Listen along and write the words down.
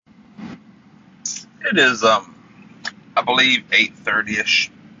It is, I believe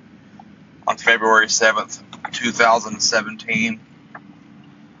 8:30ish on February 7th, 2017.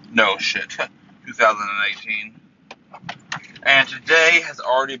 No shit, 2018. And today has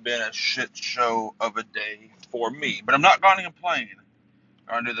already been a shit show of a day for me. But I'm not going to complain.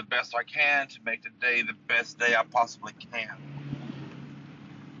 I'm going to do the best I can to make today the best day I possibly can.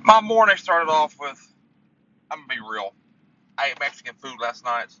 My morning started off with, I'm going to be real. I ate Mexican food last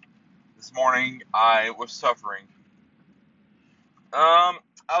night. This morning I was suffering. I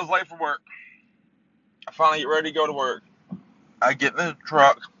was late for work. I finally get ready to go to work. I get in the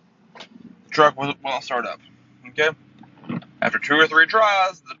truck. The truck will start up. Okay? After two or three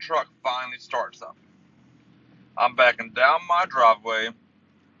tries, the truck finally starts up. I'm backing down my driveway.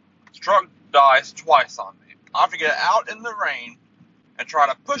 The truck dies twice on me. I have to get out in the rain and try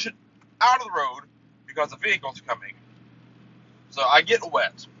to push it out of the road because the vehicle's coming. So I get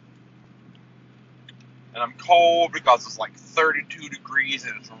wet. And I'm cold because it's like 32 degrees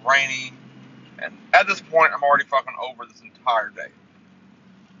and it's raining. And at this point, I'm already fucking over this entire day.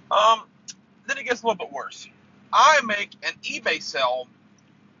 Then it gets a little bit worse. I make an eBay sale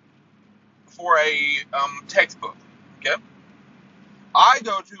for a textbook. Okay, I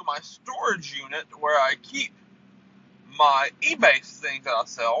go to my storage unit where I keep my eBay things that I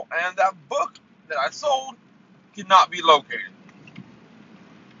sell, and that book that I sold cannot be located.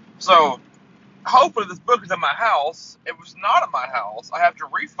 So hopefully this book is at my house. If it's not at my house, I have to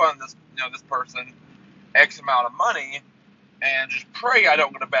refund this person X amount of money, and just pray I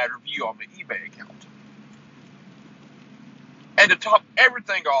don't get a bad review on the eBay account. And to top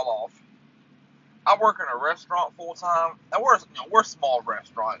everything all off, I work in a restaurant full time. Now we're a small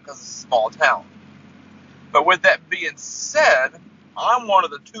restaurant because it's a small town. But with that being said, I'm one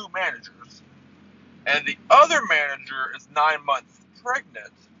of the two managers, and the other manager is 9 months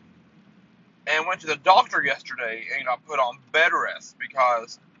pregnant, and went to the doctor yesterday and got put on bed rest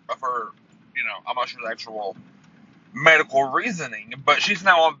because of her, I'm not sure the actual medical reasoning, but she's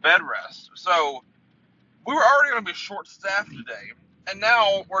now on bed rest. So we were already going to be short staffed today, and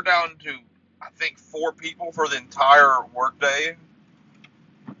now we're down to, I think, 4 people for the entire workday.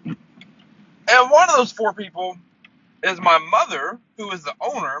 And one of those 4 people is my mother, who is the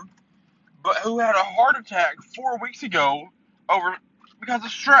owner, but who had a heart attack 4 weeks ago because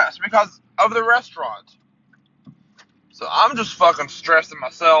of stress, because of the restaurant. So I'm just fucking stressing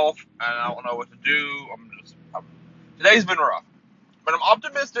myself, and I don't know what to do. Today's been rough, but I'm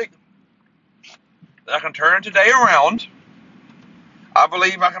optimistic that I can turn today around. I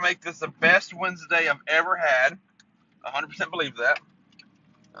believe I can make this the best Wednesday I've ever had. 100% believe that.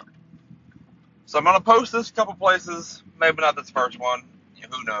 So I'm gonna post this a couple places. Maybe not this first one.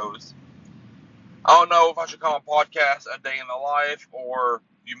 Who knows? I don't know if I should call a podcast a day in the life or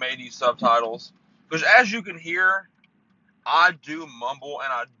you may need subtitles. Because as you can hear, I do mumble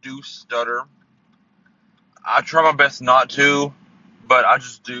and I do stutter. I try my best not to, but I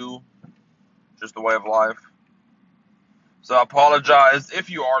just do. Just the way of life. So I apologize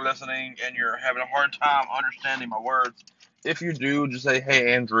if you are listening and you're having a hard time understanding my words. If you do, just say,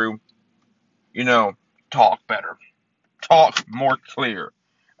 hey, Andrew, talk better. Talk more clear.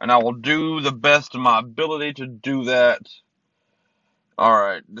 And I will do the best of my ability to do that.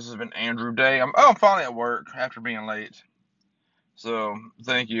 Alright, this has been Andrew Day. I'm finally at work after being late. So,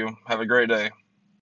 thank you. Have a great day.